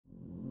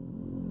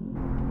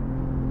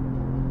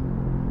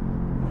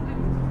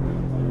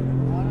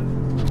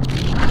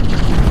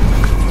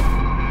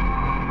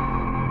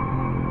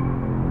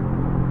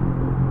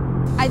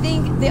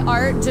The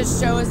art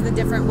just shows the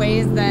different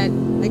ways that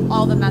like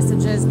all the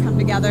messages come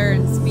together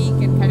and speak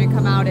and kind of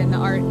come out in the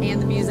art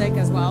and the music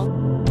as well.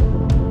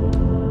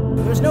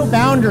 There's no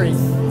boundaries,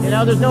 you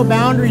know, there's no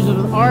boundaries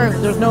with art,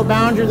 there's no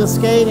boundaries with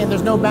skating,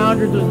 there's no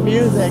boundaries with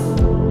music.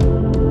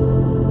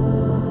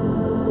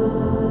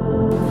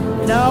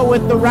 You know,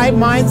 with the right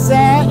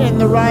mindset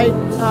and the right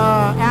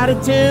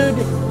attitude,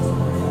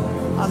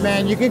 oh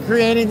man, you can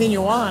create anything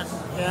you want,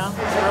 you know?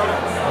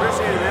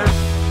 Appreciate it,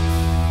 man.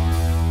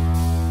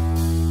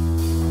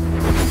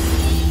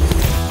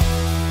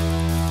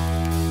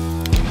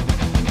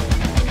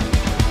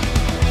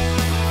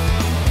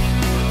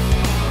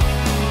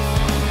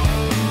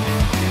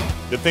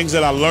 The things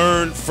that I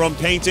learned from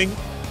painting,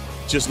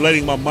 just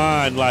letting my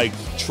mind like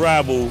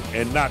travel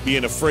and not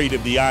being afraid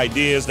of the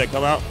ideas that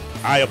come out,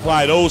 I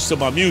apply those to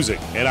my music,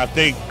 and I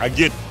think I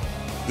get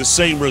the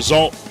same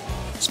result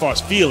as far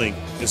as feeling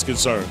is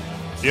concerned.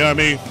 You know what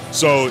I mean?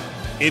 So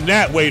in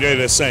that way, they're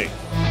the same.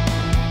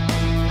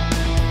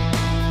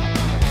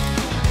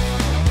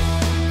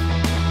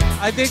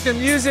 I think the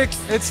music,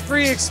 it's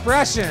free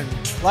expression,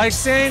 like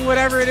saying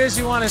whatever it is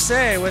you want to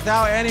say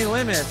without any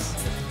limits.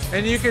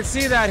 And you can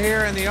see that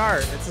here in the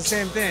art. It's the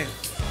same thing.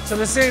 So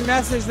the same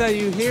message that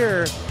you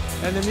hear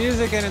in the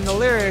music and in the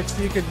lyrics,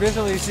 you could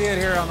visually see it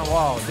here on the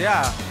walls.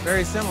 Yeah,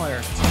 very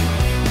similar.